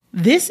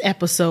This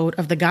episode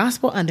of the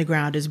Gospel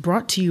Underground is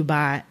brought to you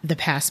by The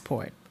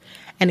Passport,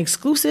 an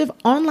exclusive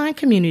online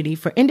community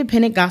for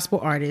independent gospel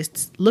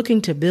artists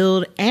looking to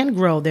build and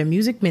grow their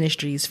music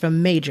ministries for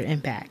major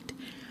impact.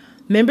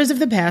 Members of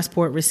The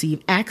Passport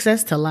receive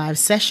access to live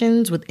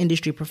sessions with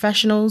industry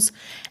professionals,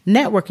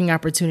 networking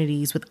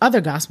opportunities with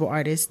other gospel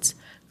artists,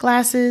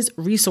 classes,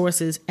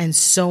 resources, and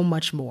so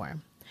much more.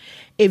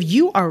 If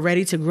you are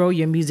ready to grow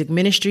your music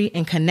ministry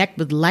and connect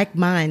with like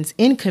minds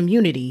in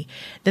community,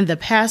 then The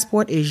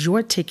Passport is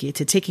your ticket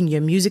to taking your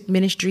music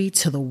ministry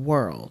to the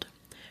world.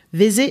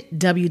 Visit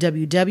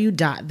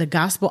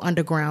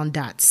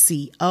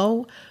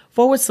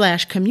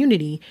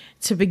www.thegospelunderground.co/community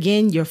to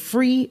begin your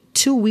free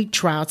 2-week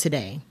trial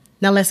today.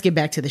 Now let's get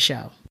back to the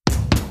show.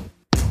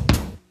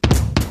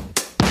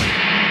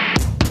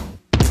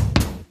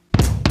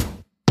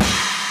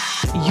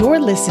 You're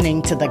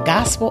listening to The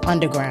Gospel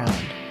Underground,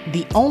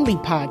 the only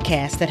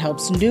podcast that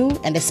helps new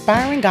and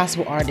aspiring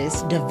gospel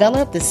artists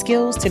develop the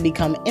skills to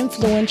become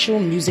influential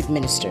music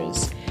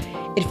ministers.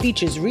 It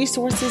features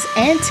resources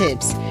and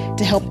tips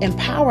to help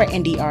empower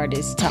indie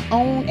artists to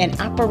own and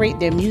operate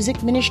their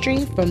music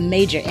ministry for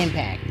major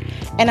impact.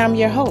 And I'm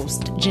your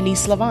host,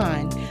 Janice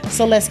Lavon.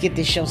 So let's get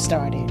this show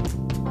started.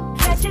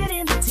 Catch it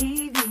in the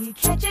TV,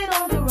 catch it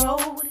on the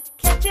road,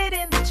 catch it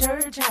in the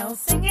church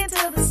house, singing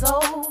to the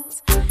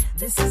souls.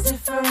 This is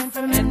different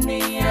from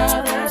any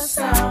other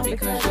sound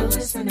because you're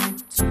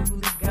listening to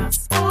the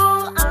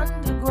Gospel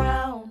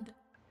Underground.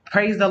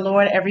 Praise the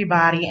Lord,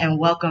 everybody, and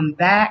welcome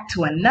back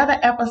to another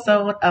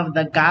episode of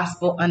the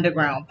Gospel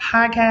Underground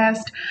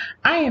podcast.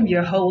 I am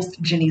your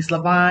host, Janice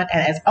Lavon,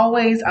 and as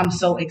always, I'm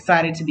so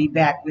excited to be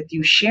back with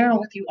you, sharing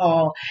with you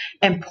all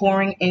and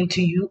pouring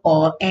into you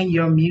all and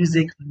your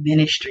music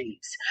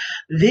ministries.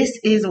 This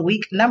is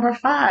week number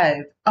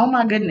 5. Oh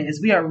my goodness,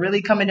 we are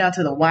really coming down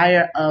to the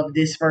wire of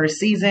this first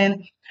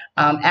season.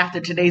 After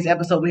today's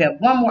episode, we have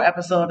one more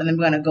episode, and then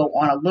we're going to go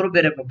on a little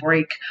bit of a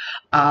break.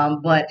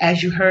 But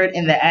as you heard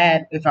in the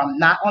ad, if I'm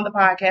not on the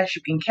podcast,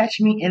 you can catch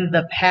me in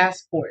The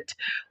Passport,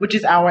 which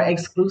is our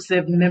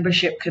exclusive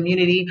membership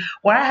community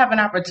where I have an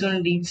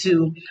opportunity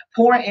to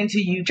pour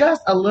into you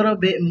just a little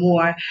bit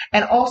more.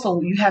 And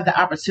also, you have the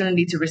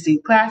opportunity to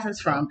receive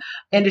classes from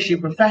industry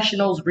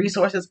professionals,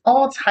 resources,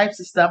 all types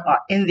of stuff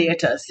are in there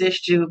to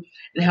assist you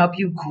and help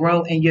you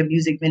grow in your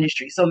music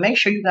ministry. So make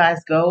sure you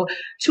guys go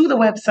to the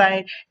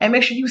website and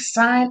make sure you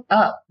sign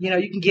up.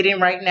 You can get in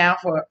right now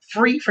for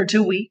free for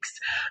 2 weeks.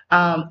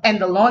 And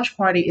the launch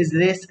party is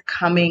this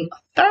coming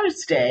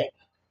Thursday,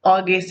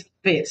 August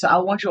 5th. So I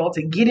want you all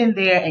to get in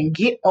there and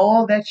get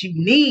all that you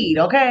need,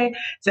 okay,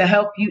 to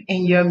help you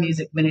in your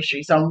music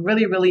ministry. So I'm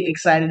really, really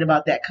excited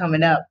about that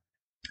coming up.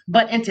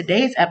 But in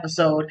today's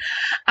episode,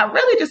 I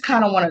really just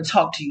kind of want to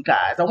talk to you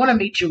guys. I want to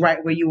meet you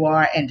right where you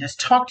are and just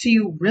talk to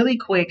you really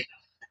quick.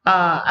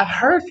 I've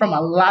heard from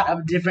a lot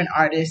of different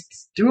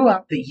artists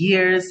throughout the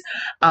years,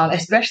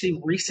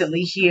 especially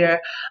recently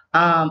here.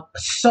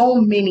 So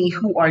many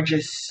who are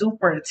just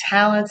super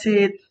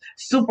talented,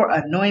 super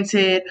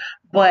anointed,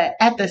 but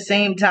at the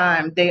same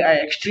time, they are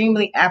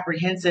extremely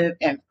apprehensive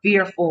and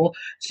fearful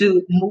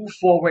to move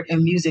forward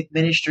in music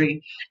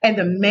ministry. And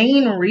the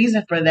main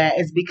reason for that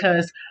is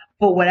because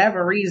for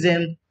whatever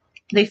reason,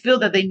 they feel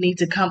that they need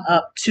to come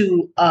up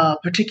to a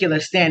particular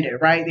standard,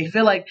 right? They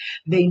feel like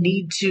they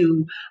need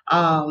to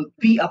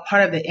be a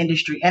part of the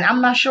industry. And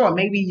I'm not sure,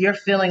 maybe you're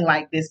feeling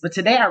like this, but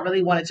today I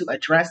really wanted to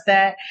address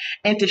that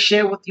and to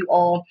share with you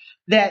all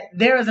that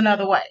there is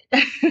another way.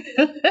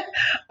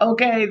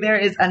 Okay, there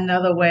is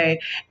another way.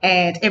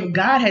 And if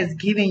God has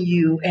given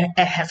you and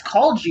has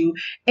called you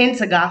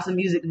into gospel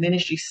music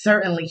ministry,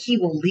 certainly He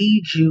will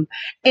lead you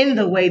in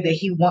the way that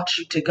He wants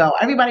you to go.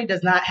 Everybody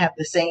does not have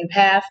the same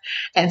path.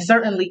 And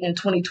certainly in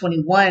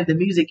 2021, the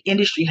music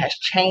industry has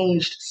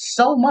changed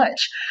so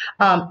much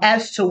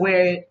as to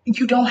where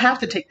you don't have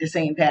to take the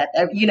same path.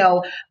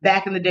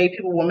 Back in the day,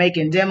 people were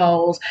making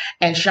demos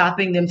and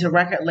shopping them to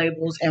record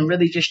labels and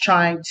really just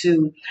trying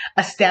to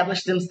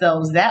establish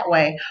themselves that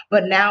way.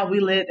 But now we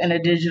live in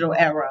a digital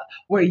era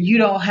where you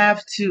don't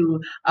have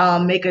to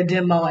make a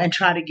demo and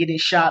try to get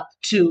it shopped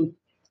to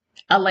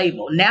a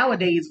label.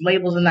 Nowadays,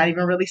 labels are not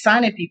even really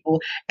signing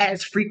people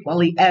as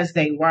frequently as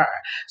they were.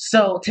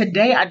 So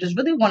today, I just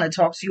really want to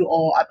talk to you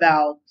all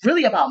about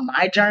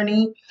my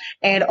journey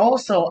and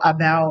also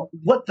about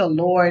what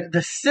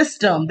the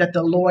system that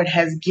the Lord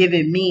has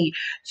given me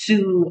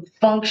to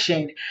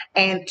function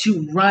and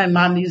to run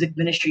my music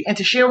ministry and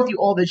to share with you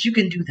all that you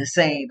can do the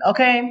same.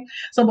 Okay.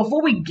 So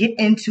before we get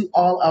into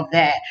all of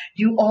that,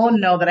 you all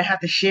know that I have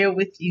to share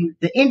with you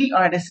the Indie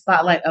Artist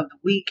Spotlight of the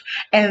Week.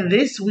 And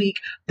this week,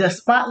 the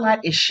spotlight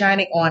is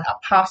shining on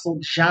Apostle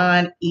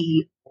John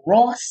E.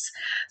 Ross.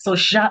 So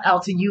shout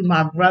out to you,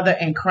 my brother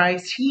in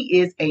Christ. He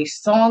is a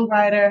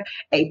songwriter,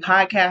 a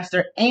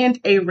podcaster, and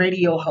a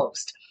radio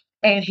host.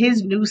 And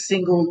his new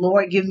single,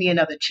 Lord, Give Me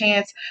Another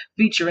Chance,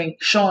 featuring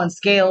Sean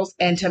Scales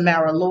and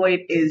Tamara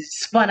Lloyd,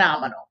 is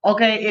phenomenal.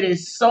 Okay, it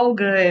is so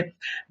good.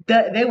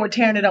 They were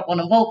tearing it up on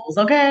the vocals,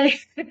 okay?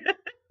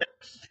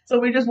 So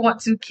we just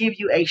want to give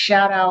you a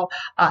shout out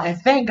and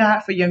thank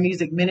God for your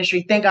music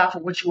ministry. Thank God for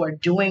what you are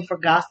doing for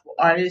gospel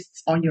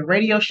artists on your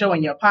radio show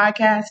and your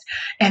podcast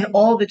and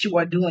all that you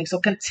are doing. So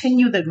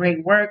continue the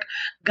great work.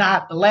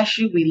 God bless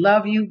you. We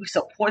love you. We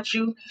support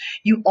you.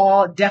 You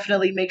all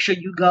definitely make sure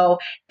you go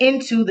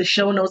into the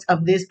show notes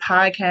of this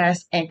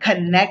podcast and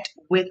connect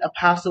with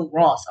Apostle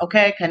Ross.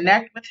 Okay.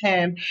 Connect with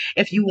him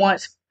if you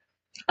want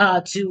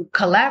to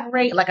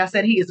collaborate. Like I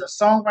said, he is a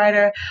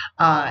songwriter,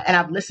 and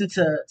I've listened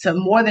to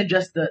more than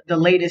just the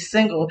latest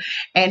single,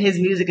 and his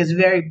music is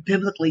very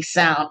biblically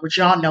sound, which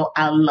y'all know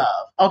I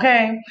love.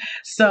 Okay,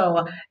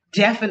 so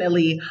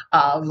definitely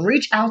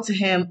reach out to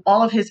him.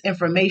 All of his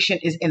information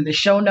is in the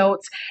show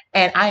notes,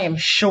 and I am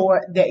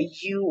sure that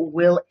you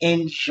will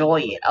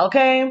enjoy it.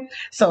 Okay,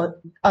 so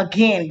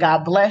again,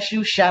 God bless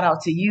you. Shout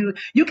out to you.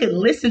 You can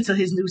listen to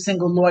his new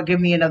single, Lord Give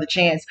Me Another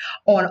Chance,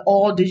 on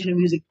all digital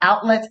music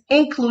outlets,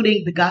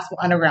 including the Gospel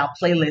Underground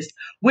playlist,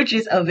 which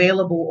is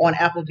available on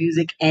Apple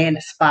Music and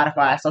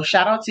Spotify. So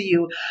shout out to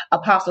you,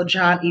 Apostle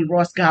John E.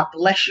 Ross. God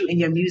bless you in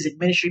your music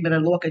ministry. May the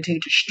Lord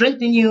continue to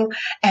strengthen you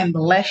and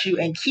bless you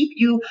and keep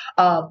you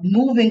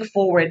moving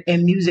forward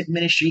in music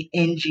ministry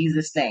in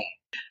Jesus' name.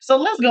 So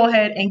let's go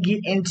ahead and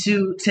get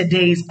into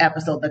today's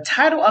episode. The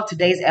title of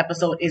today's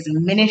episode is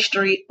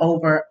Ministry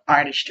Over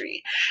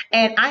Artistry.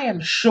 And I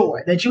am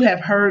sure that you have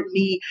heard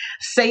me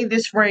say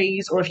this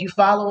phrase, or if you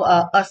follow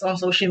us on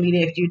social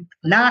media, if you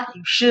not,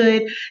 you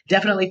should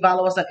definitely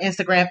follow us on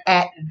Instagram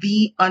at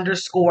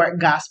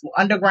 _gospel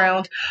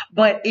underground.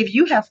 But if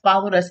you have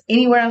followed us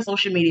anywhere on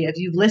social media, if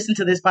you've listened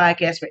to this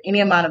podcast for any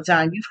amount of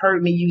time, you've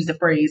heard me use the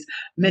phrase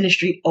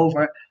ministry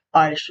over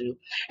artistry.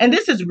 And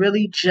this is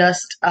really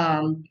just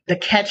the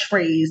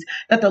catchphrase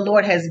that the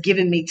Lord has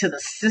given me to the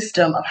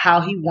system of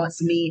how he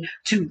wants me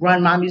to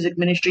run my music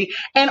ministry,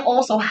 and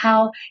also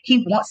how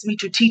he wants me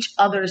to teach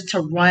others to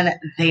run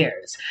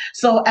theirs.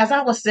 So as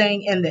I was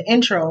saying in the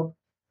intro,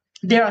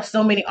 there are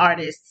so many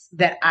artists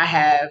that I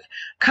have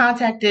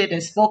contacted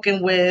and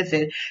spoken with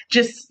and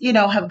just,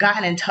 have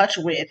gotten in touch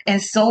with.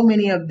 And so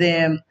many of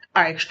them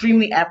are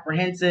extremely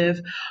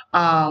apprehensive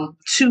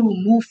to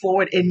move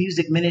forward in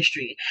music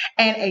ministry.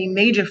 And a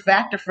major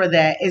factor for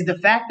that is the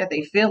fact that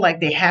they feel like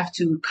they have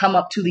to come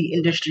up to the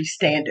industry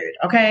standard.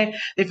 Okay.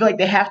 They feel like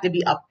they have to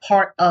be a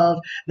part of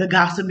the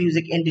gospel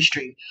music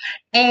industry.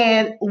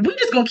 And we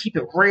just gonna keep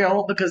it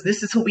real because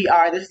this is who we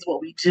are. This is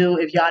what we do.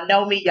 If y'all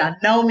know me, y'all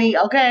know me.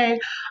 Okay.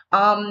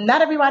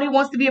 Not everybody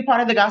wants to be a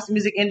part of the gospel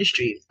music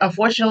industry.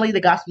 Unfortunately,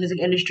 the gospel music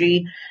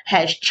industry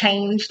has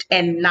changed,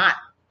 and not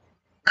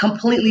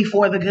completely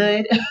for the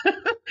good.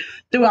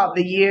 Throughout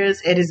the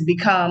years, it has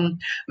become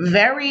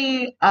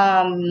very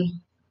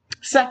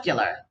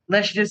secular.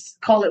 Let's just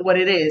call it what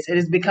it is. It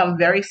has become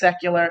very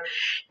secular,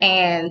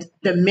 and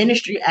the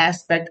ministry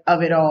aspect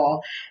of it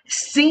all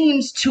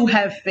seems to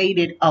have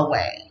faded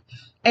away.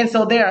 And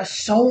so there are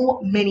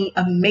so many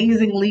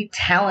amazingly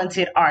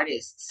talented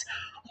artists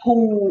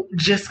who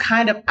just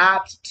kind of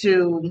opt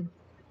to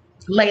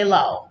lay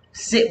low,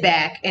 sit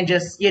back, and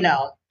just,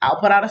 I'll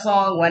put out a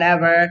song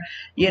whenever,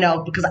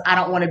 because I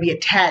don't want to be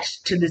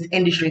attached to this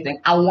industry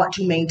thing. I want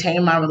to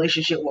maintain my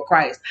relationship with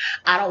Christ.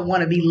 I don't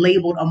want to be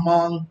labeled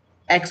among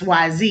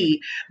XYZ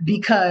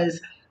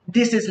because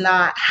this is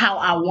not how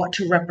I want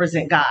to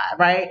represent God,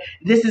 right?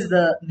 This is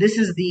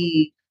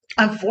the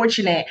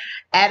unfortunate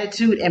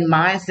attitude and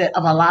mindset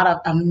of a lot of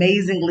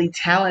amazingly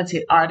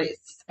talented artists.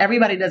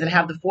 Everybody doesn't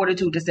have the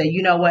fortitude to say,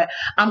 you know what,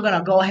 I'm going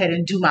to go ahead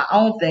and do my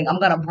own thing. I'm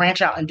going to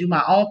branch out and do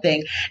my own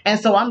thing. And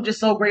so I'm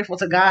just so grateful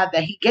to God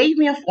that he gave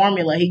me a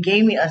formula. He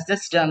gave me a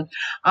system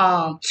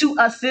to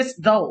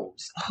assist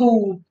those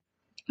who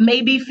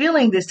may be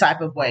feeling this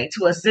type of way,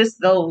 to assist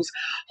those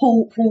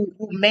who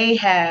may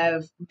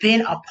have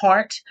been a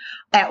part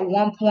at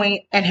one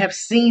point and have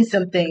seen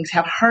some things,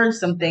 have heard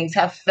some things,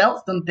 have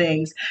felt some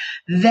things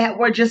that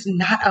were just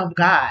not of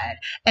God.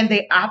 And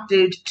they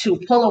opted to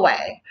pull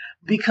away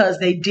because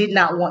they did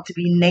not want to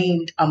be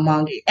named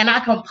among it. And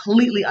I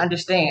completely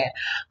understand.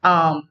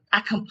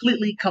 I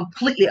completely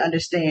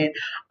understand.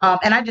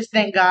 And I just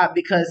thank God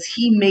because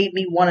he made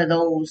me one of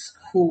those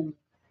who,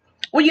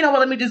 well, you know what?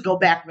 Let me just go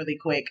back really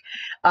quick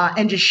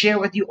and just share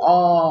with you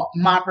all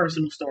my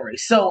personal story.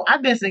 So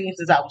I've been singing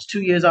since I was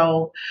 2 years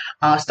old.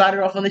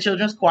 Started off in the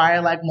children's choir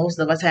like most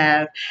of us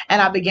have.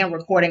 And I began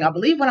recording, I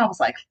believe, when I was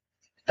like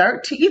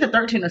 13, either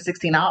 13 or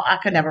 16. I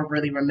could never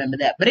really remember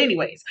that. But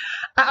anyways,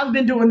 I've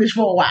been doing this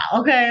for a while,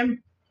 okay?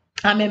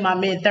 I'm in my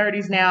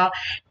mid-30s now,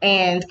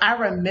 and I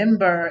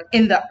remember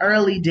in the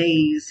early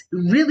days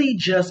really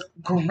just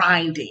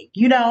grinding,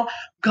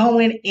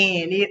 going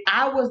in.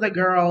 I was the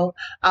girl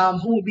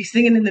who would be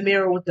singing in the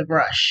mirror with the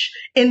brush,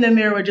 in the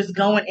mirror, just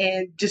going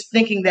in, just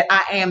thinking that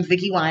I am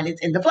Vicky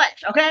Winans in the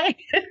flesh, okay?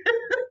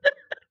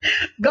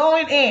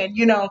 Going in,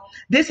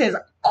 this has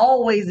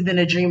always been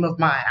a dream of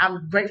mine.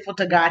 I'm grateful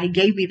to God. He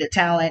gave me the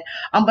talent.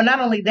 But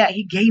not only that,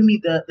 he gave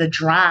me the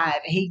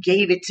drive. He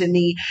gave it to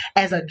me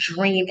as a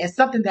dream and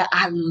something that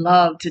I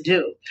love to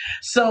do.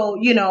 So,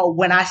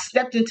 when I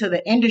stepped into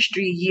the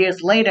industry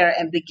years later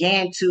and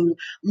began to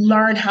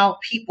learn how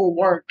people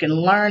work and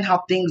learn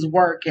how things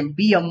work and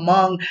be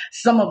among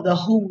some of the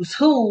who's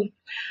who,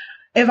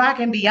 if I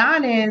can be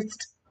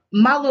honest,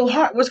 my little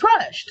heart was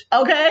crushed.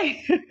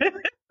 Okay.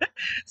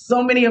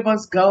 So many of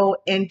us go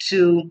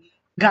into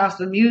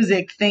gospel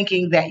music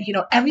thinking that,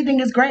 everything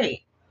is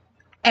great.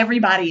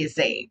 Everybody is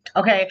saved.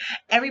 Okay.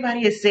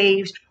 Everybody is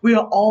saved. We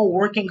are all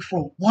working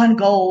for one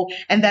goal,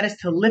 and that is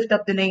to lift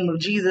up the name of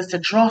Jesus, to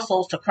draw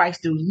souls to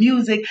Christ through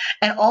music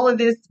and all of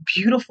this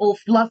beautiful,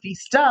 fluffy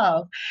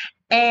stuff.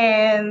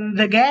 And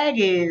the gag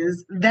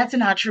is that's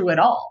not true at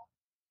all.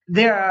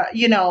 There are,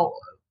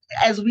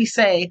 as we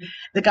say,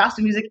 the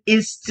gospel music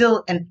is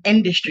still an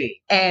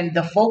industry, and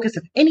the focus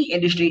of any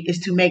industry is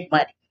to make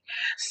money.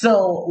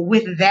 So,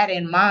 with that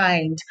in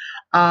mind,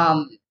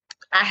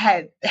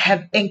 I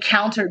have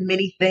encountered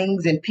many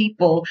things and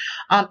people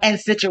and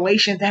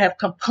situations that have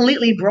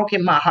completely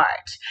broken my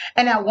heart.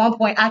 And at one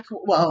point,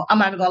 well, I'm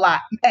not even gonna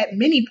lie. At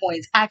many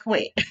points, I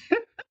quit.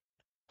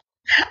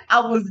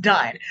 I was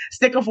done.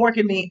 Stick a fork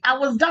in me. I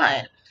was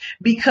done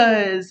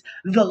because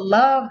the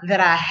love that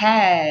I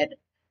had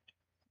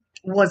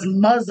was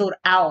muzzled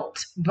out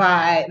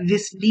by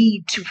this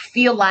need to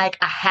feel like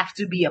I have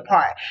to be a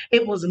part.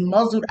 It was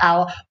muzzled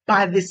out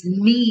by this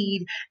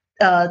need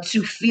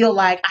to feel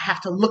like I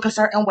have to look a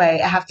certain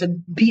way. I have to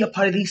be a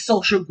part of these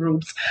social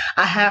groups.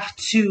 I have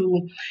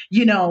to,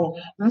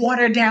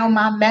 water down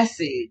my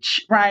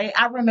message, right?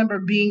 I remember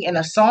being in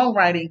a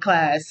songwriting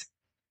class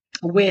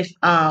with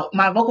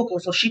my vocal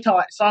coach. So she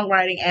taught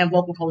songwriting and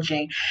vocal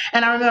coaching.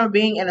 And I remember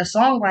being in a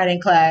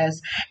songwriting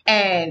class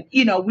and,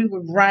 we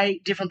would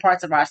write different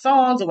parts of our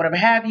songs or whatever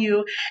have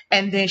you.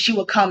 And then she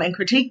would come and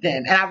critique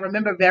them. And I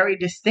remember very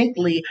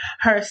distinctly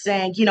her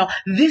saying,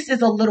 this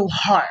is a little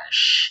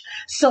harsh.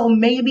 So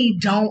maybe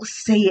don't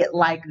say it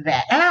like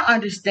that. And I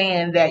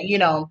understand that,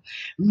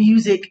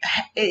 music,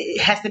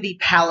 it has to be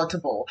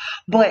palatable.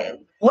 But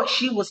what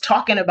she was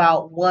talking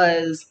about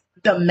was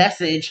the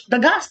message, the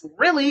gospel,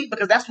 really,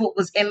 because that's what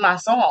was in my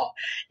song,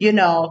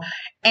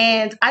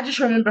 And I just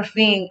remember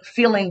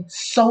feeling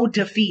so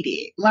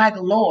defeated, like,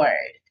 Lord,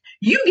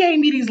 you gave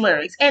me these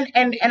lyrics. And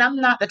I'm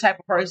not the type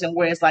of person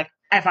where it's like,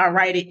 if I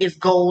write it, it's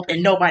gold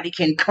and nobody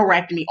can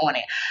correct me on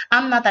it.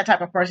 I'm not that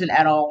type of person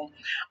at all.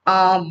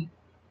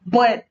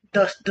 But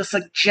the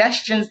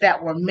suggestions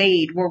that were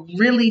made were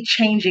really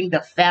changing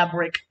the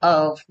fabric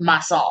of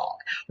my song,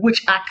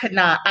 which I could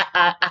not,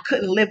 I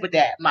couldn't live with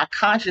that. My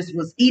conscience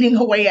was eating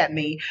away at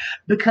me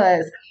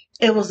because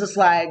it was just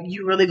like,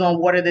 you really gonna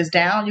water this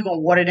down? You gonna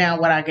water down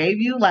what I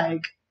gave you?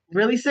 Like,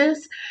 really,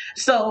 sis?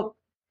 So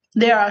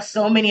there are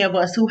so many of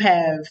us who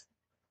have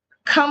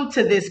come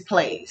to this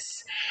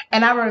place.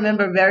 And I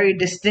remember very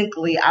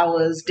distinctly, I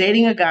was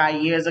dating a guy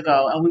years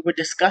ago and we were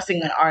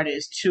discussing an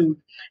artist who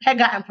had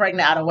gotten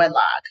pregnant out of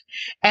wedlock.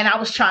 And I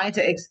was trying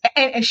to,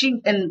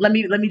 and let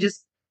me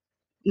just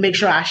make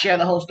sure I share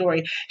the whole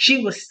story.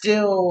 She was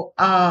still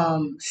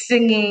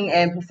singing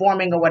and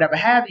performing or whatever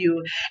have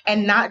you.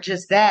 And not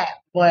just that,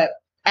 but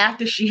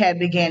after she had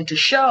began to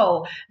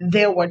show,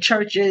 there were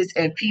churches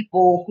and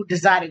people who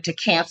decided to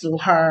cancel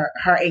her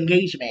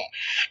engagement.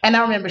 And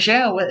I remember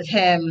sharing with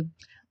him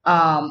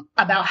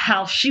about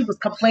how she was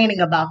complaining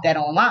about that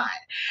online.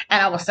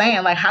 And I was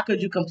saying, like, how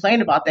could you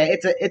complain about that?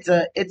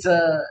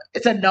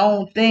 It's a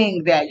known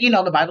thing that,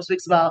 the Bible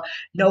speaks about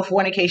no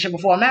fornication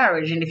before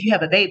marriage. And if you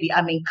have a baby,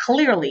 I mean,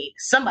 clearly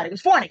somebody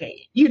was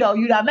fornicating. You're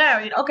not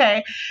married.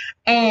 Okay.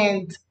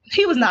 And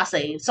he was not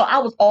saved. So I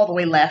was all the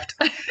way left.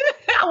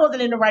 I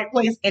wasn't in the right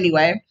place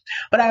anyway.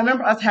 But I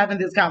remember us having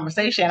this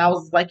conversation. I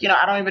was like,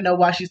 I don't even know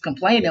why she's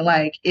complaining.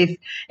 Like, if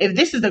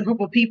this is the group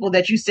of people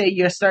that you say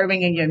you're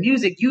serving in your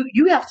music,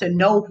 you have to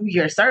know who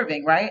you're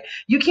serving, right?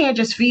 You can't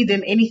just feed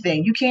them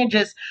anything. You can't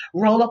just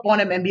roll up on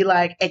them and be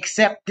like,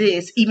 accept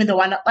this, even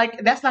though I know,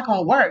 like, that's not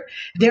going to work.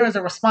 There is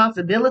a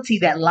responsibility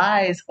that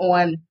lies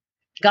on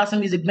gospel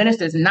music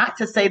ministers, not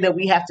to say that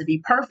we have to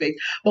be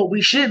perfect, but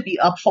we should be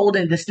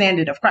upholding the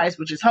standard of Christ,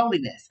 which is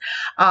holiness.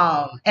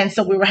 And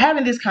so we were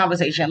having this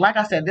conversation. Like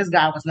I said, this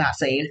guy was not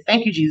saved.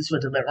 Thank you, Jesus, for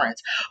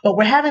deliverance. But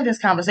we're having this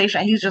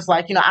conversation. And he's just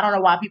like, I don't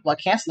know why people are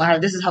canceling her.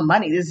 This is her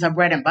money. This is her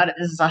bread and butter.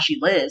 This is how she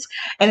lives.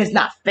 And it's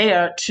not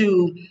fair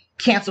to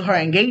cancel her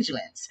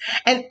engagements.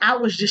 And I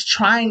was just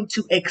trying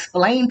to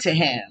explain to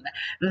him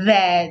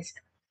that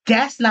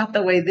that's not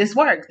the way this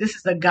works. This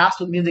is the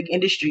gospel music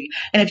industry.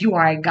 And if you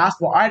are a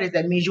gospel artist,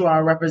 that means you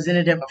are a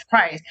representative of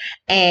Christ.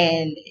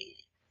 And,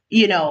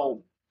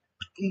 your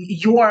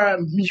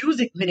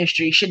music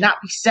ministry should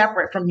not be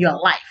separate from your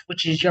life,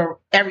 which is your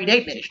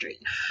everyday ministry.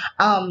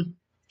 And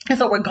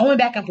so we're going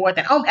back and forth.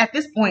 And at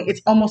this point,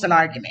 it's almost an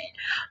argument.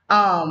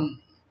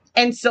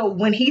 And so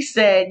when he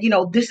said,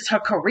 this is her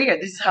career,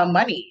 this is her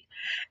money,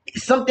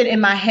 something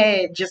in my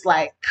head just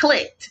like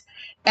clicked.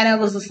 And I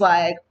was just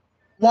like,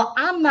 well,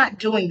 I'm not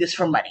doing this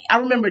for money. I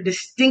remember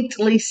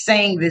distinctly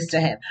saying this to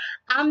him.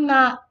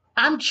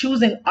 I'm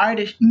choosing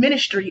artist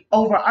ministry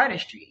over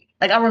artistry.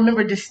 Like I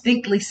remember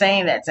distinctly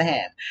saying that to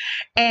him.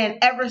 And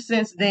ever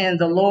since then,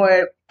 the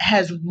Lord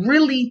has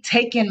really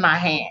taken my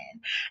hand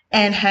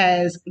and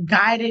has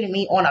guided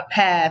me on a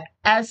path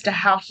as to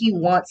how he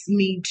wants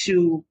me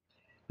to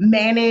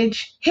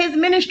manage his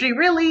ministry,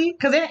 really,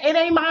 because it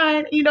ain't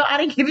mine. I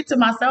didn't give it to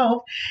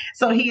myself.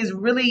 So he has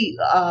really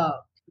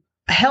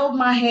held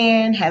my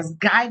hand, has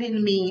guided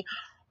me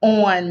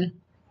on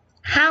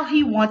how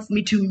he wants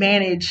me to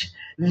manage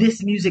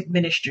this music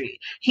ministry.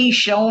 He's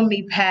shown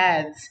me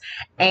paths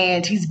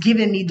and he's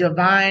given me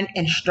divine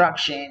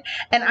instruction.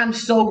 And I'm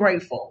so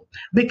grateful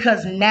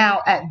because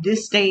now at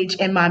this stage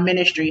in my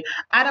ministry,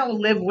 I don't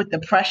live with the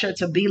pressure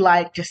to be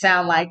like, to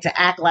sound like, to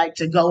act like,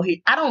 to go here.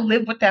 I don't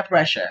live with that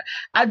pressure.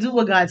 I do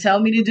what God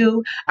tells me to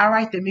do. I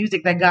write the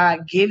music that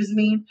God gives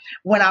me.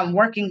 When I'm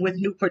working with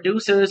new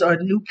producers or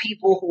new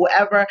people,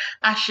 whoever,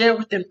 I share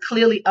with them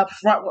clearly up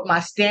front what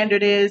my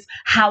standard is,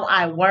 how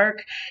I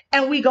work,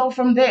 and we go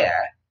from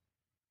there.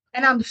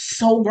 And I'm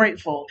so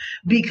grateful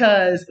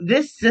because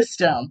this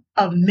system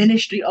of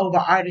ministry over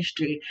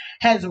artistry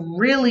has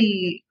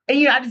really,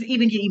 and I just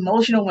even get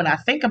emotional when I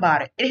think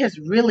about it. It has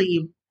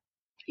really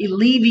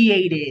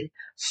alleviated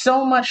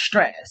so much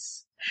stress.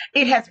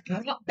 It has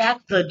brought back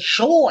the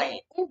joy.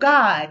 Oh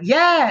God,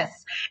 yes.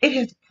 It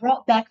has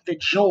brought back the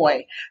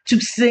joy to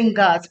sing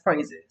God's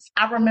praises.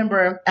 I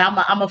remember, I'm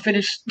going to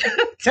finish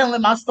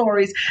telling my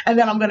stories and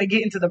then I'm going to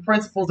get into the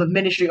principles of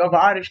ministry over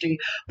artistry.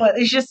 But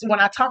it's just when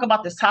I talk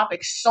about this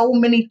topic, so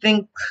many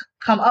things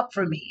come up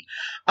for me.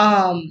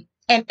 And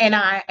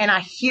I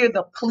hear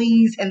the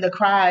pleas and the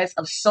cries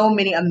of so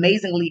many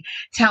amazingly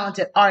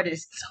talented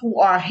artists who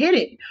are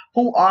hidden,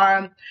 who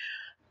are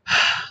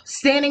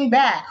standing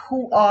back,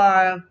 who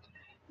are,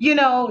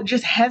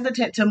 just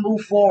hesitant to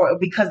move forward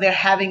because they're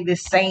having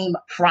this same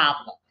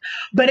problem.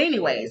 But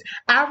anyways,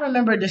 I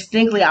remember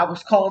distinctly I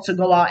was called to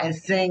go out and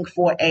sing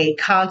for a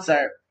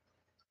concert.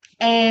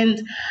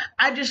 And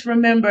I just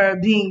remember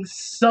being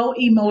so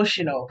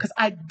emotional because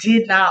I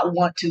did not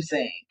want to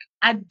sing.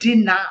 I did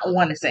not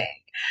want to sing.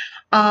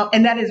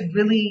 And that is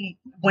really,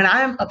 when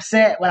I'm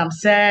upset, when I'm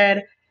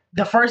sad,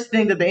 the first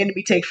thing that the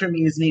enemy takes from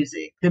me is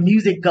music. The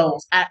music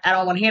goes. I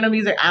don't want to hear no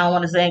music. I don't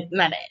want to sing.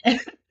 None of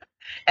that.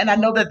 And I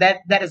know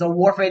that is a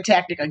warfare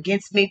tactic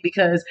against me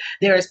because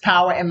there is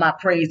power in my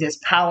praise. There's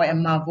power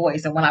in my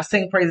voice. And when I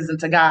sing praises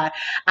unto God,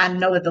 I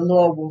know that the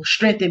Lord will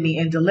strengthen me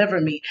and deliver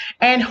me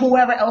and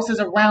whoever else is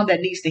around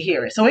that needs to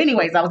hear it. So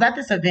anyways, I was at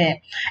this event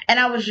and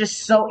I was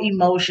just so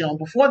emotional.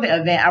 Before the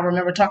event, I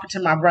remember talking to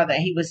my brother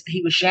and he was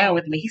sharing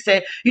with me. He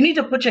said, you need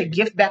to put your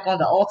gift back on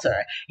the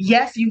altar.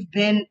 Yes, you've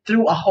been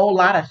through a whole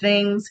lot of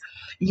things.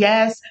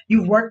 Yes,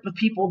 you've worked with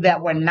people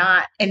that were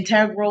not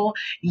integral.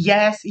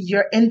 Yes,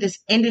 you're in this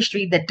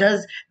industry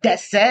that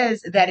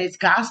says that it's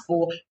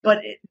gospel,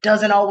 but it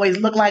doesn't always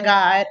look like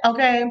God.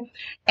 Okay.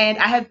 And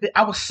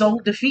I was so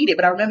defeated,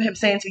 but I remember him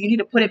saying, so you need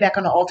to put it back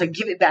on the altar,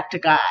 give it back to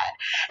God.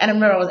 And I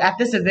remember I was at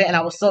this event and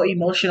I was so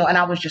emotional and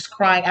I was just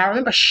crying. And I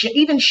remember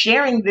even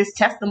sharing this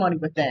testimony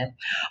with them,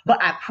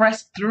 but I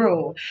pressed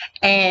through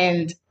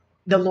and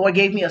the Lord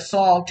gave me a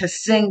song to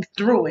sing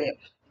through it.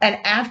 And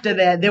after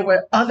that, there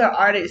were other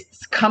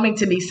artists coming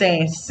to me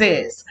saying,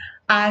 sis,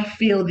 I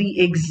feel the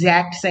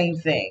exact same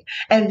thing.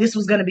 And this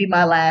was going to be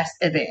my last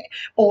event.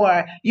 Or,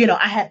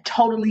 I had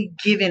totally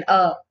given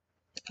up,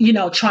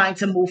 trying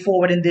to move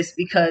forward in this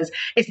because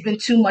it's been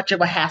too much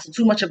of a hassle,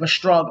 too much of a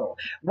struggle,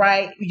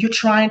 right? You're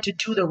trying to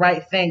do the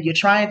right thing. You're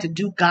trying to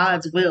do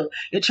God's will.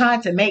 You're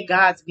trying to make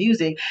God's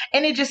music.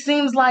 And it just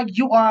seems like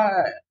you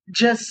are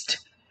just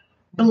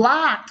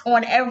blocked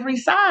on every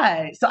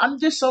side. So I'm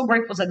just so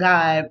grateful to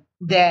God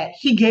that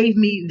he gave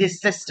me this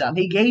system.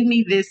 He gave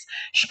me this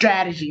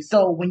strategy.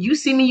 So when you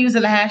see me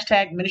using the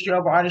hashtag Ministry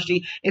Over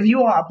Artistry, if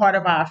you are a part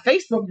of our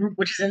Facebook group,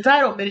 which is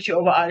entitled Ministry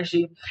Over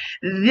Artistry,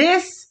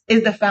 this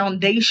is the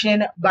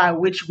foundation by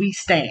which we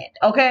stand.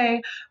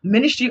 Okay?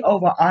 Ministry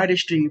Over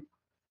Artistry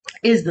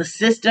is the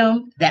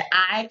system that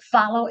I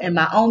follow in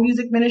my own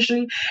music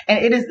ministry.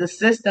 And it is the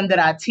system that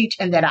I teach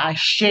and that I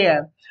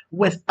share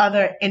with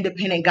other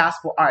independent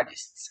gospel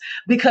artists.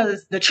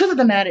 Because the truth of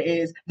the matter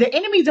is the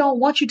enemy don't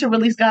want you to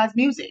release God's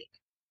music.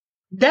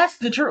 That's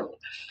the truth.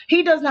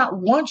 He does not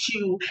want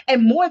you.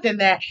 And more than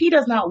that, he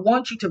does not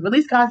want you to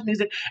release God's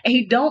music. And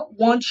he don't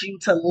want you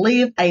to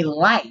live a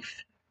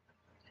life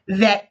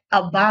that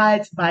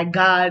abides by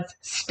God's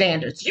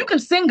standards. You can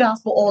sing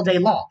gospel all day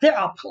long. There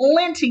are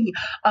plenty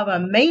of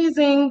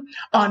amazing,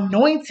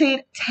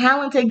 anointed,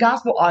 talented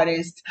gospel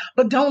artists,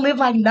 but don't live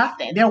like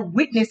nothing. Their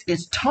witness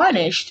is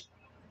tarnished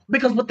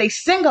because what they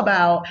sing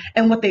about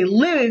and what they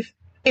live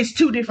is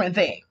two different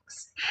things.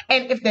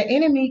 And if the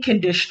enemy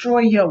can destroy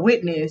your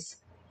witness,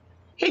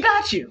 he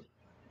got you.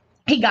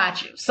 He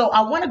got you. So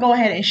I want to go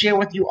ahead and share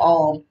with you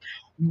all,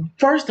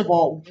 first of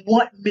all,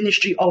 what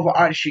ministry over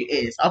artistry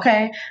is.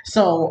 Okay.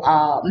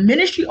 So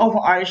ministry over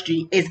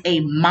artistry is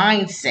a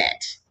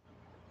mindset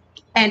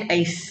and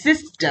a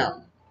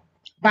system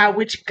by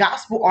which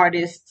gospel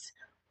artists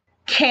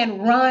can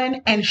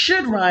run and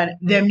should run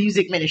their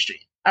music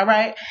ministry. All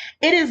right.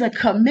 It is a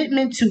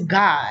commitment to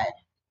God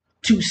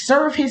to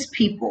serve his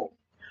people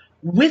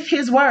with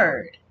his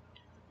word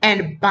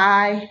and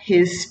by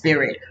his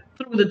spirit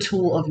through the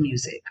tool of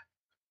music.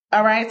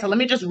 All right, so let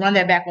me just run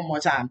that back one more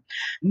time.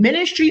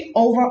 Ministry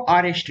over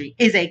artistry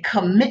is a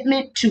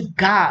commitment to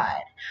God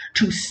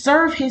to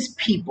serve his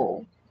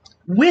people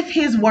with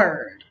his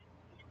word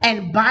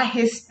and by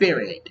his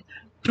spirit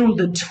through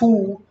the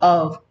tool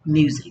of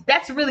music.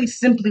 That's really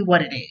simply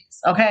what it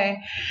is, okay?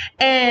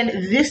 And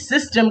this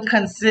system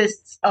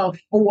consists of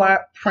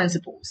 4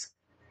 principles.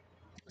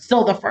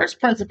 So the first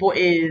principle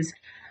is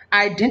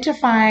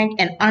identifying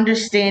and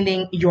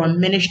understanding your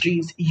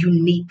ministry's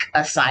unique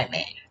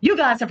assignment. You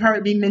guys have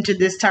heard me mention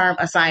this term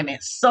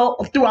assignment so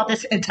throughout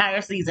this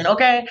entire season,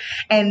 okay?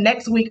 And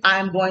next week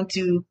I'm going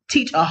to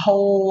teach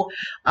I'm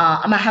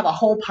gonna have a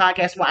whole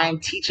podcast where I'm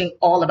teaching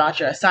all about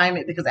your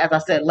assignment, because as I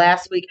said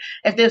last week,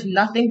 if there's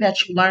nothing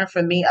that you learn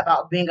from me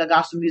about being a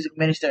gospel music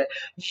minister,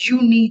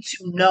 you need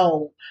to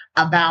know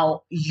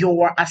about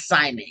your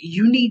assignment.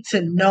 You need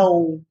to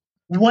know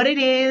what it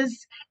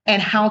is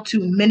and how to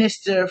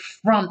minister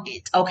from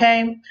it,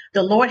 okay?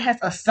 The Lord has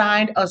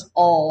assigned us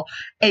all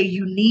a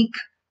unique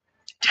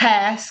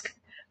task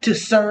to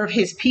serve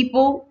his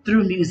people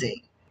through music.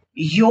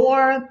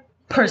 Your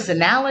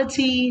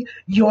personality,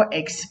 your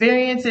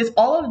experiences,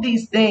 all of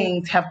these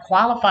things have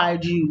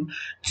qualified you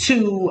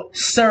to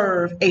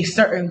serve a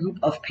certain group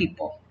of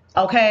people.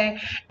 Okay.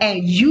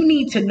 And you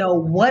need to know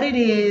what it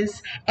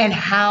is and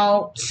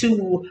how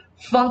to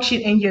function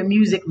in your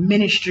music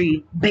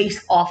ministry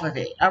based off of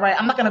it. All right.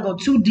 I'm not going to go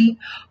too deep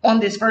on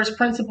this first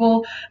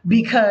principle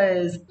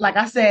because, like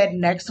I said,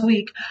 next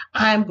week,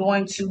 I'm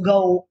going to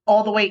go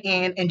all the way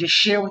in and just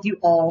share with you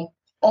all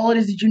it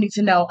is that you need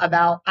to know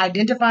about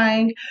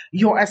identifying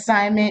your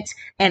assignment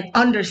and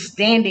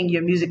understanding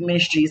your music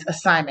ministry's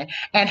assignment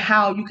and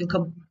how you can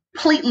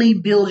completely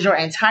build your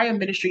entire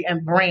ministry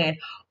and brand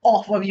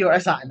off of your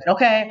assignment,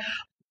 okay?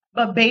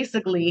 But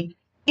basically,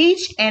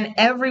 each and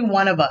every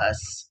one of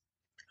us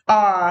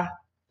are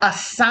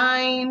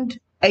assigned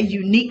a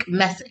unique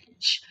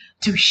message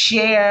to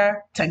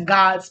share to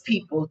God's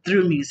people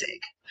through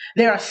music.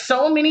 There are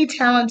so many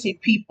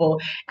talented people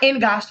in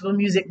gospel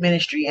music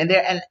ministry, and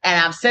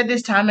I've said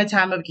this time and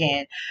time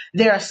again.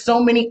 There are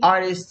so many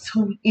artists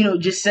who,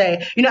 just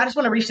say, I just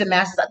want to reach the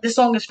masses. This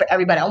song is for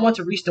everybody. I want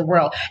to reach the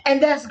world,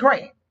 and that's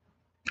great.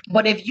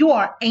 But if you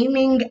are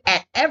aiming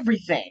at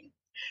everything,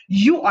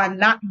 you are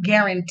not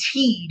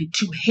guaranteed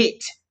to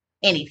hit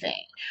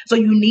anything. So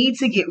you need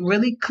to get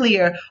really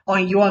clear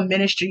on your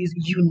ministry's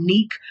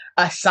unique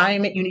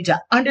assignment. You need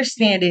to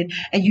understand it,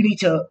 and you need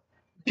to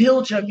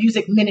build your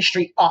music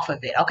ministry off of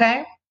it,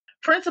 okay?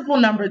 Principle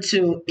number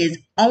 2 is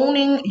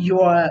owning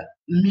your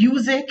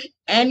music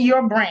and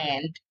your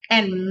brand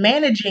and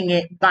managing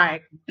it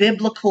by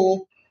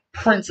biblical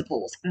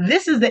principles.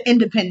 This is the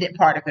independent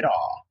part of it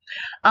all.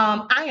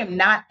 I am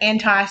not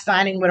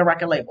anti-signing with a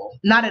record label,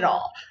 not at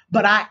all.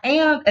 But I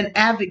am an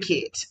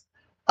advocate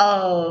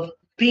of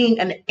being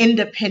an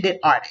independent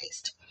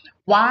artist.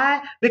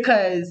 Why?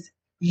 Because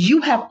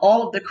you have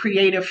all of the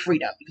creative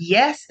freedom.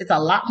 Yes, it's a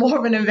lot more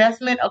of an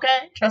investment,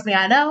 okay? Trust me,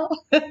 I know.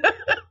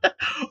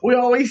 We're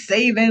always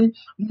saving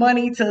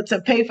money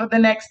to pay for the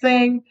next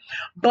thing.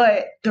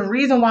 But the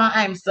reason why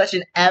I'm such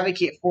an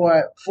advocate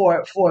for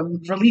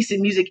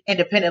releasing music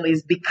independently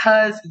is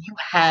because you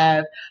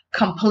have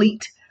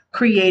complete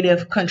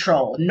creative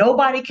control.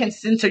 Nobody can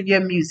censor your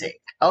music.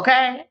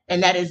 Okay?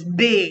 And that is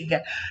big.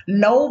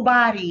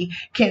 Nobody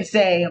can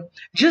say,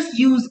 just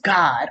use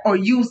God or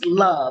use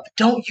love.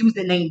 Don't use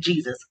the name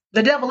Jesus.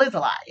 The devil is a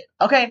liar.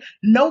 Okay?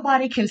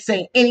 Nobody can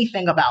say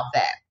anything about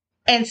that.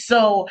 And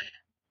so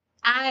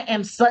I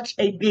am such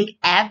a big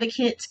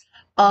advocate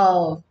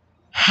of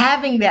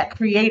having that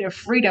creative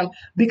freedom,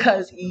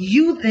 because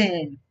you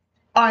then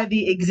are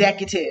the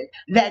executive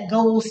that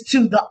goes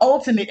to the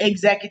ultimate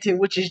executive,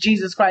 which is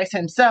Jesus Christ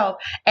himself,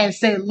 and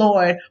say,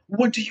 Lord,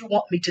 what do you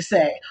want me to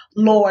say?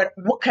 Lord,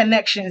 what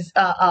connections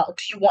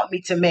do you want me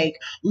to make?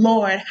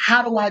 Lord,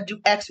 how do I do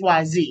X,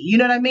 Y, Z? You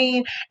know what I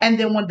mean? And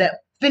then when the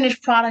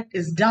finished product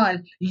is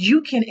done,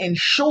 you can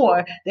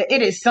ensure that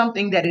it is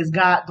something that is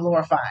God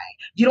glorifying.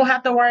 You don't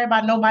have to worry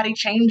about nobody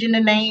changing the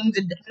names,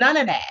 none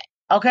of that.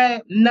 Okay?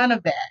 None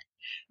of that.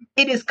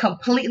 It is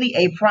completely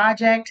a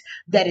project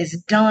that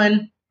is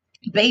done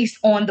based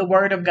on the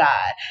word of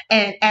God.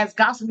 And as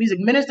gospel music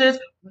ministers,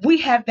 we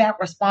have that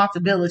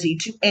responsibility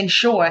to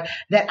ensure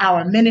that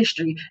our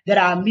ministry, that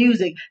our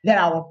music, that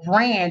our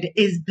brand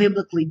is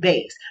biblically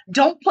based.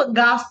 Don't put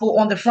gospel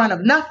on the front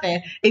of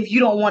nothing if you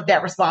don't want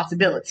that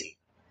responsibility.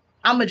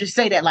 I'm going to just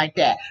say that like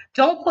that.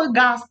 Don't put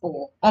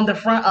gospel on the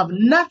front of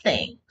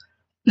nothing.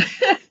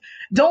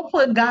 Don't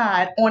put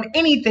God on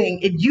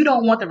anything if you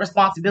don't want the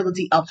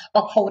responsibility of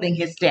upholding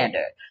his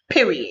standard,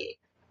 period.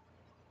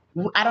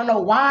 I don't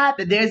know why,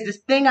 but there's this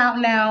thing out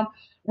now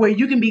where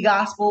you can be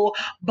gospel,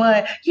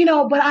 but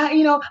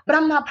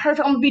I'm not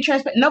perfect. I'm gonna be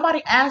transparent.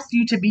 Nobody asked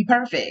you to be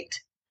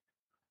perfect.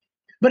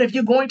 But if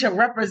you're going to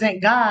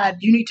represent God,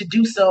 you need to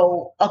do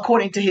so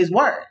according to his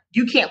word.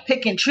 You can't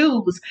pick and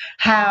choose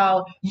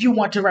how you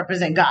want to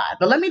represent God.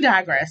 But let me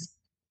digress.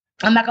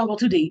 I'm not going to go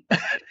too deep.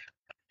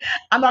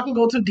 I'm not gonna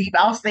go too deep.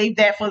 I'll save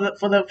that for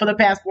the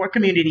passport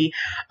community.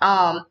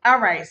 All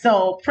right.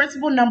 So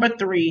principle number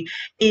 3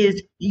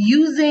 is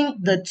using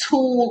the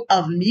tool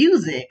of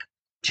music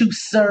to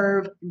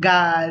serve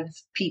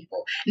God's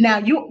people. Now,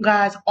 you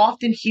guys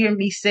often hear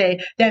me say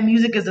that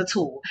music is a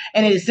tool,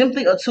 and it is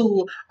simply a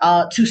tool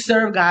to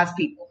serve God's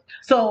people.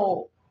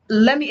 So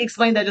let me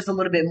explain that just a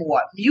little bit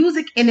more.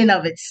 Music in and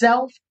of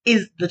itself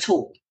is the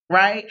tool,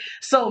 right?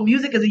 So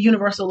music is a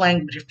universal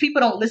language. If people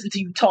don't listen to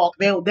you talk,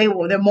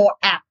 they're more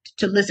apt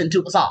to listen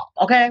to a song.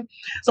 Okay.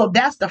 So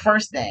that's the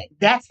first thing.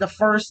 That's the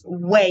first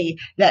way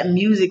that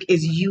music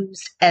is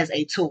used as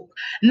a tool.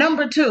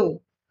 Number 2,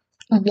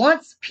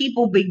 once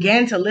people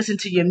begin to listen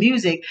to your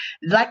music,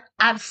 like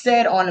I've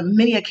said on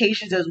many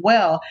occasions as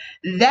well,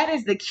 that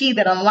is the key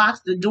that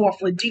unlocks the door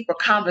for deeper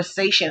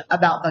conversation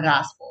about the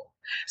gospel.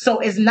 So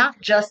it's not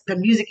just the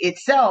music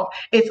itself,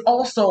 it's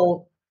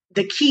also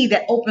the key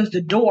that opens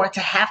the door to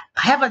have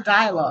a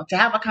dialogue, to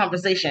have a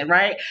conversation,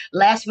 right?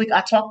 Last week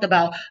I talked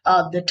about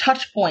the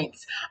touch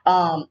points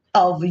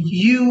of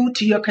you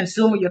to your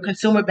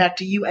consumer back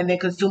to you, and then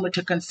consumer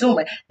to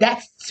consumer.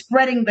 That's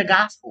spreading the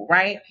gospel,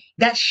 right?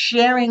 That's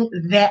sharing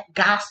that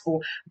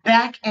gospel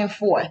back and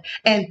forth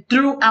and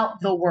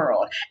throughout the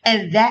world.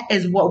 And that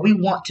is what we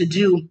want to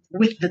do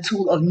with the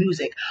tool of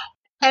music.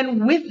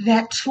 And with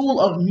that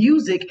tool of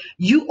music,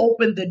 you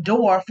open the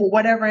door for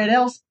whatever it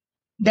else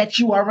that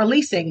you are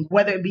releasing,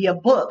 whether it be a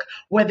book,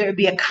 whether it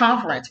be a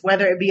conference,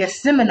 whether it be a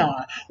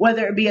seminar,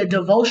 whether it be a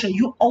devotion.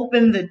 You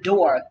open the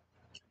door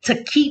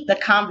to keep the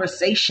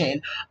conversation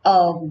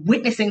of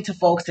witnessing to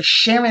folks, to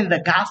sharing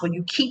the gospel.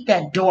 You keep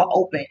that door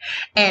open.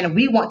 And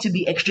we want to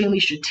be extremely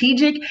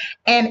strategic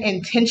and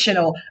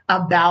intentional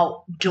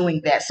about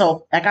doing that.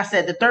 So, like I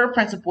said, the third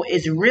principle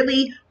is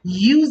really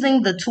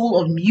using the tool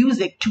of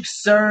music to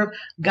serve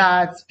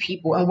God's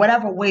people in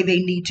whatever way they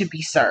need to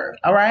be served.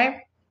 All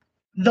right.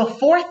 The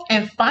fourth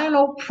and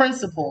final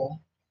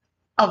principle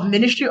of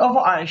ministry over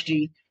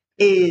artistry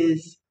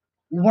is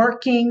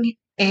working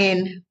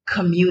in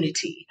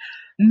community.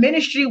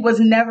 Ministry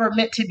was never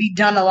meant to be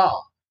done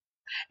alone.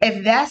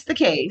 If that's the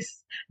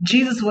case,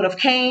 Jesus would have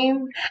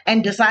came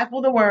and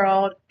discipled the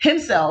world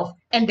himself,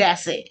 and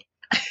that's it.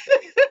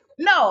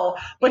 No,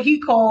 but he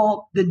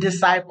called the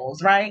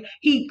disciples, right?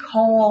 He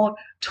called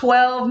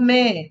 12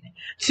 men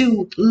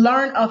to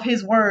learn of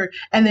his word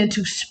and then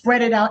to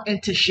spread it out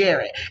and to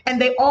share it.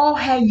 And they all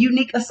had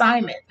unique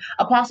assignments.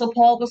 Apostle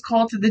Paul was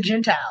called to the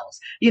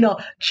Gentiles.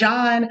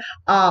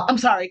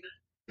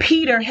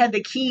 Peter had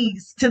the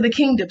keys to the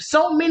kingdom.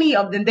 So many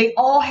of them, they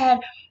all had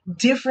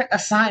different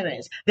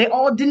assignments. They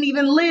all didn't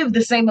even live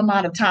the same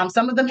amount of time.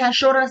 Some of them had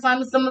shorter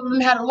assignments, some of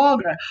them had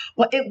longer,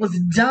 but it was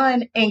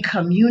done in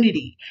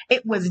community.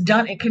 It was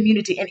done in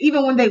community. And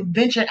even when they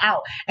ventured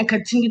out and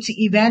continued to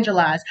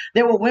evangelize,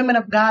 there were women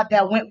of God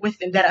that went with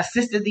them, that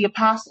assisted the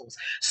apostles.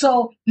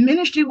 So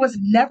ministry was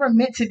never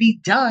meant to be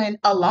done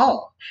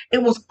alone.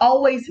 It was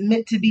always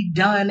meant to be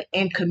done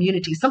in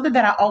community. Something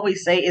that I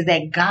always say is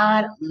that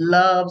God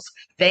loves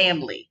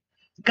family.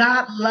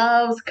 God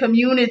loves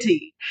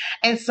community.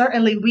 And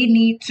certainly we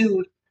need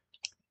to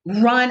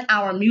run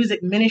our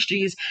music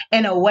ministries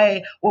in a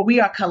way where we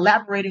are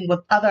collaborating with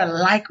other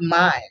like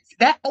minds.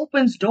 That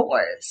opens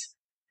doors.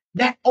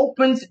 That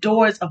opens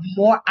doors of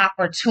more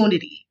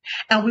opportunity.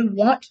 And we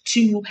want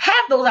to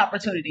have those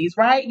opportunities,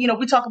 right?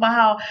 We talk about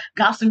how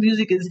gospel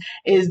music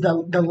is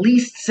the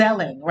least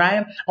selling,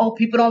 right? Oh,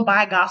 people don't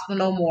buy gospel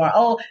no more.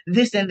 Oh,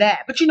 this and that.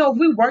 But if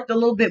we worked a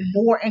little bit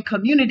more in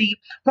community,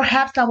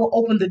 perhaps that will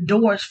open the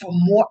doors for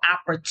more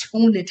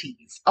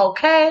opportunities.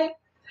 Okay?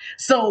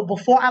 So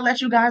before I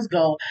let you guys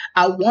go,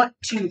 I want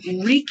to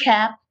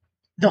recap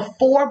the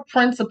 4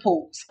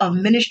 principles of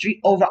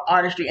ministry over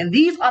artistry. And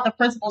these are the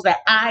principles that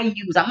I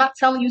use. I'm not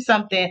telling you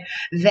something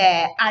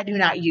that I do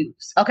not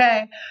use.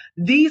 Okay.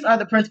 These are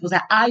the principles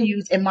that I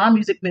use in my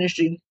music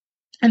ministry,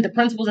 and the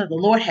principles that the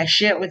Lord has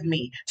shared with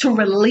me to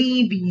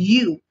relieve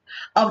you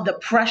of the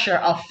pressure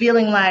of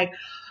feeling like,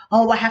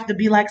 oh, I have to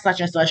be like such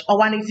and such.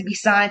 Oh, I need to be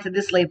signed to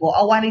this label.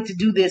 Oh, I need to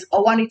do this.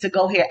 Oh, I need to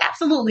go here.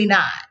 Absolutely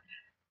not.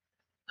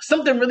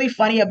 Something really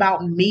funny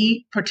about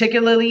me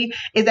particularly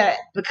is that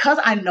because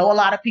I know a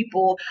lot of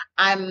people,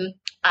 I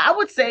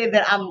would say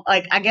that I'm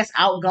like, I guess,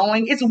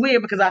 outgoing. It's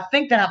weird because I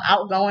think that I'm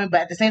outgoing,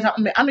 but at the same time,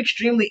 I'm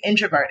extremely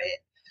introverted.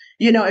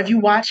 If you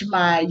watch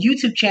my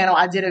YouTube channel,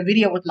 I did a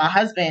video with my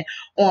husband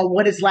on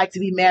what it's like to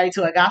be married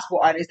to a gospel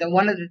artist. And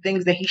one of the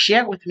things that he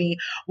shared with me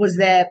was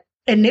that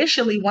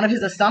initially one of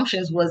his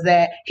assumptions was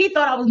that he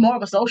thought I was more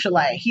of a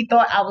socialite. He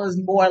thought I was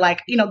more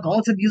like,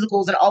 going to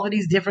musicals and all of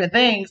these different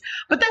things.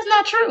 But that's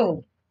not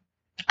true.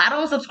 I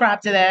don't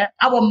subscribe to that.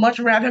 I would much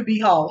rather be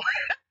home.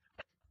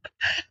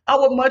 I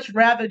would much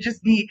rather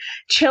just be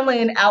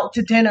chilling out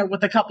to dinner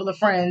with a couple of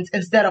friends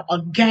instead of a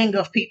gang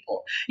of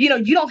people. You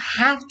don't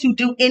have to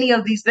do any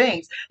of these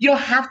things. You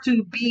don't have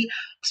to be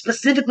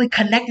specifically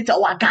connected to,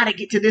 oh, I got to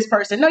get to this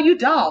person. No, you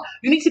don't.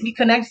 You need to be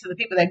connected to the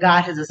people that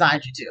God has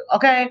assigned you to.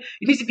 Okay.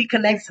 You need to be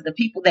connected to the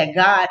people that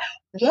God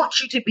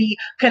wants you to be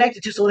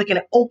connected to so they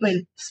can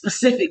open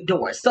specific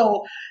doors.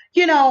 So,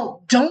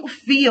 don't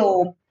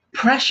feel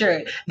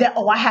pressured that,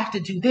 oh, I have to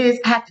do this,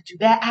 I have to do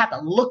that, I have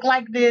to look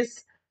like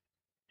this.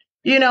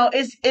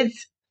 I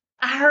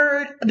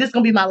heard this is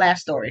gonna be my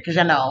last story because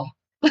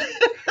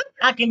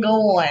I can go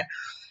on.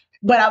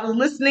 But I was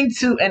listening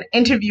to an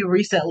interview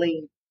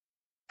recently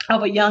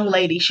of a young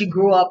lady. She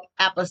grew up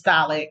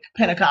apostolic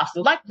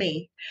Pentecostal like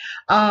me.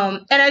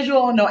 And as you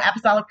all know,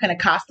 apostolic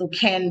Pentecostal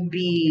can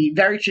be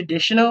very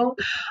traditional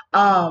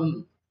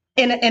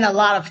in a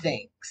lot of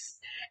things.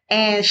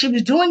 And she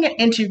was doing an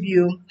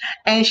interview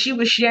and she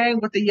was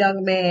sharing with the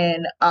young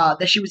man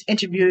that she was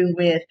interviewing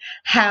with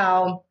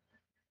how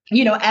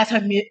as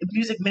her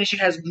music ministry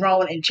has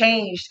grown and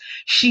changed,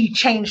 she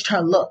changed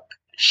her look.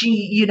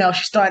 She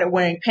started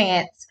wearing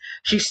pants.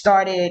 She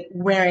started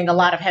wearing a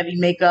lot of heavy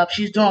makeup.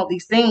 She's doing all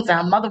these things. And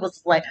her mother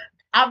was like,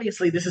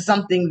 obviously, this is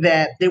something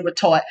that they were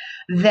taught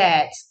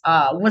that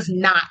was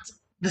not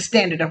the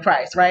standard of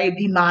Christ, right?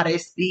 Be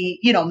modest, be,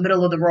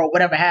 middle of the road,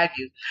 whatever have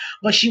you.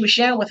 But she was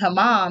sharing with her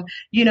mom,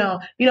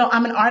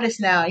 I'm an artist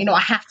now. I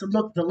have to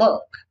look the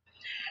look.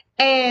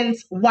 And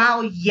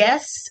while,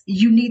 yes,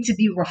 you need to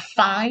be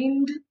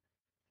refined,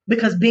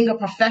 because being a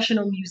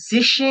professional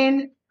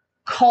musician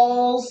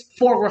calls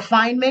for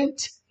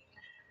refinement,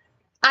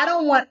 I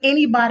don't want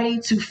anybody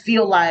to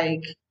feel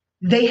like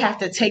they have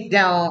to take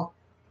down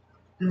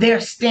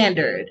their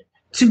standard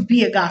to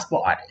be a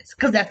gospel artist,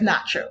 because that's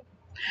not true.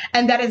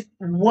 And that is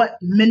what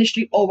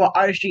ministry over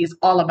artistry is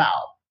all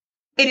about.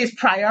 It is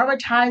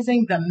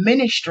prioritizing the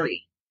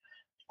ministry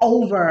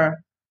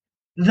over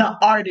the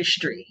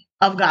artistry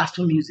of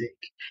gospel music.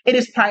 It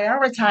is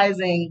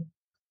prioritizing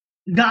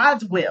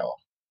God's will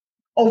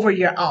over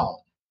your own.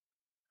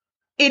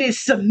 It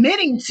is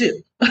submitting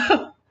to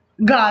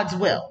God's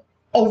will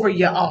over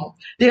your own.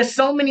 There's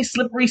so many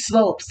slippery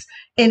slopes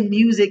in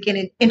music and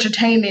in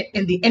entertainment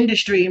in the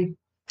industry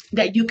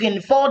that you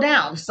can fall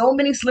down. So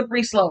many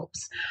slippery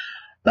slopes.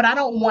 But I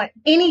don't want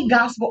any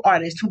gospel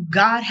artist who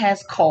God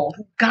has called,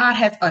 who God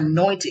has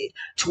anointed,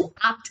 to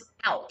opt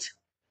out,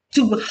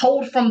 to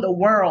withhold from the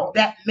world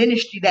that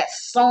ministry, that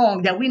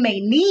song that we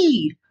may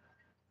need,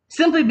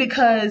 simply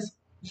because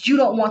you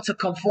don't want to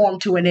conform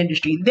to an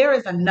industry. There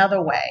is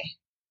another way.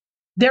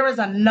 There is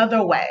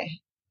another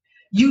way.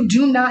 You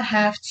do not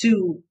have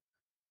to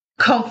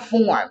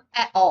conform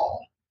at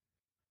all.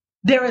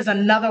 There is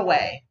another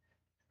way.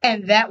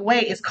 And that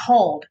way is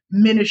called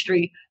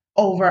ministry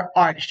over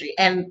artistry.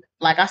 And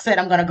like I said,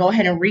 I'm going to go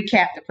ahead and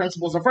recap the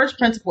principles. The first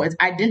principle is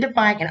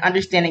identifying and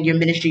understanding your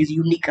ministry's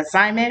unique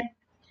assignment.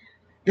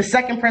 The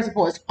second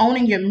principle is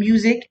owning your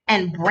music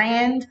and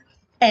brand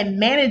and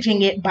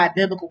managing it by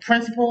biblical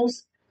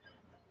principles.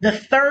 The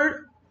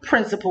third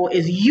principle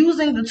is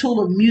using the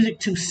tool of music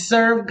to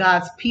serve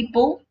God's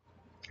people.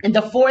 And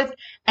the fourth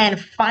and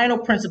final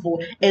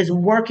principle is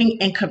working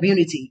in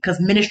community, because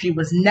ministry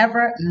was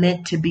never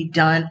meant to be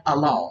done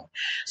alone.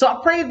 So I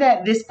pray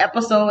that this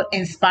episode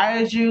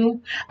inspires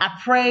you. I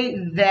pray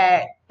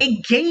that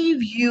it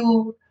gave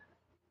you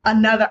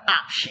another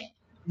option,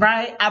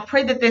 right? I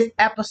pray that this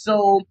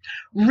episode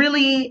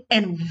really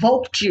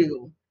invokes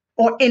you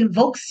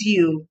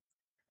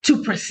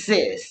to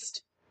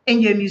persist in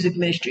your music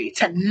ministry,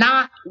 to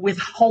not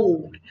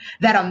withhold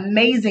that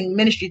amazing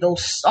ministry,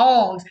 those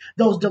songs,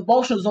 those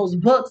devotionals, those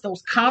books,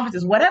 those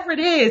conferences, whatever it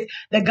is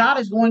that God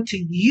is going to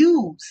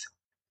use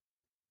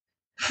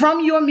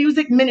from your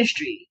music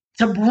ministry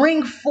to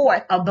bring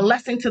forth a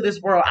blessing to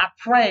this world. I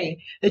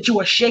pray that you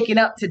are shaken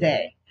up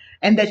today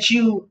and that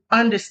you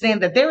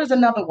understand that there is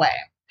another way.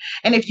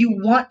 And if you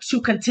want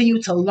to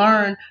continue to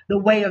learn the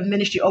way of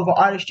ministry over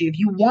artistry, if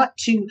you want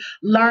to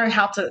learn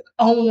how to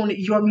own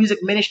your music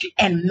ministry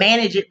and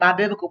manage it by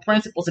biblical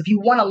principles, if you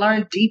want to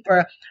learn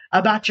deeper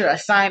about your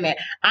assignment,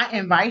 I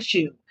invite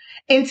you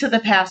into the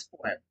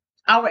Passport,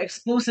 our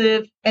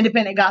exclusive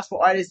independent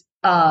gospel artist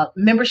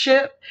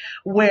membership,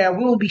 where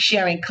we will be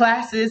sharing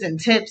classes and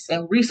tips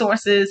and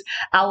resources.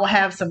 I will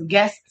have some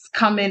guests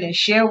come in and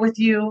share with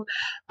you.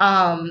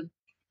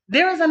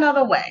 There is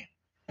another way.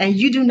 And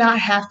you do not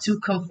have to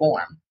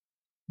conform.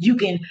 You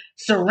can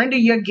surrender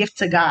your gift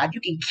to God.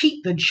 You can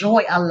keep the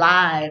joy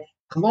alive.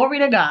 Glory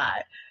to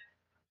God.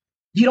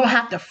 You don't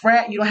have to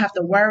fret. You don't have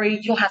to worry.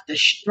 You don't have to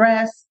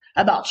stress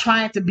about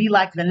trying to be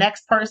like the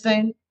next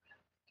person.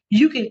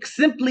 You can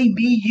simply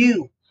be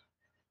you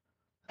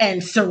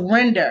and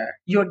surrender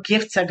your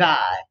gift to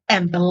God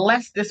and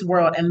bless this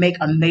world and make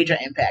a major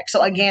impact.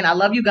 So again, I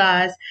love you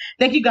guys.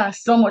 Thank you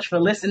guys so much for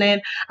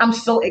listening. I'm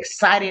so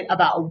excited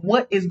about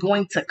what is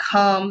going to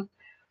come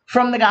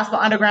from the Gospel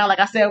Underground.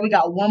 Like I said, we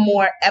got one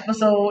more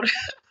episode,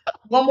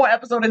 one more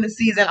episode in this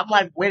season. I'm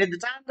like, where did the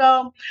time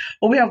go?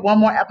 But we have one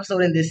more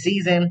episode in this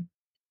season.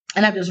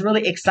 And I'm just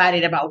really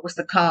excited about what's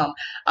to come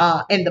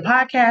in the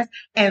podcast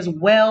as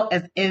well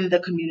as in the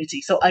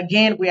community. So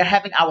again, we are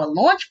having our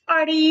launch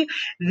party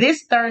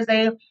this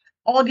Thursday,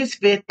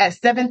 August 5th at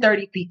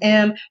 7:30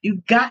 p.m.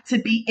 You've got to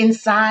be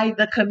inside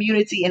the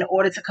community in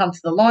order to come to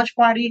the launch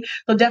party.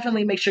 So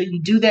definitely make sure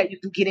you do that. You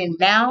can get in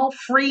now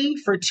free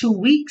for 2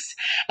 weeks.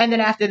 And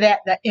then after that,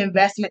 the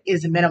investment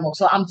is minimal.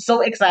 So I'm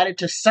so excited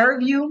to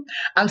serve you.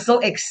 I'm so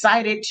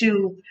excited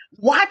to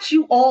watch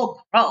you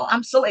all grow.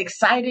 I'm so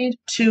excited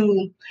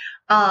to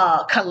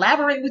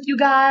collaborate with you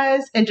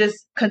guys and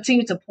just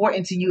continue to pour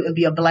into you and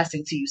be a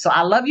blessing to you. So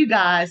I love you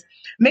guys.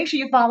 Make sure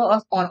you follow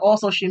us on all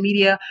social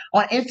media.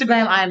 On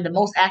Instagram, I am the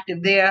most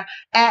active there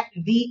at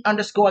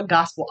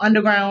 _gospel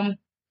underground.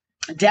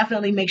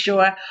 Definitely make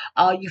sure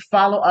you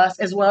follow us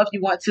as well if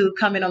you want to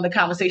come in on the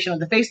conversation on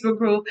the Facebook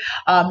group.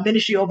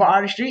 Ministry Over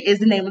Artistry is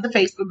the name of the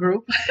Facebook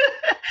group.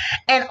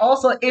 And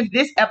also, if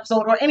this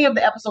episode or any of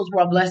the episodes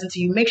were a blessing to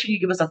you, make sure you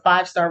give us a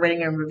 5-star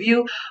rating and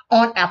review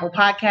on Apple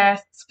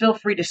Podcasts. Feel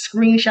free to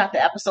screenshot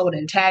the episode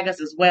and tag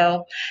us as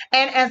well.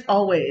 And as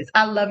always,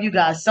 I love you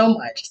guys so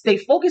much. Stay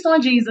focused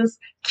on Jesus,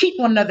 keep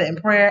one another in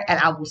prayer, and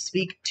I will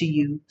speak to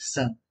you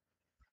soon.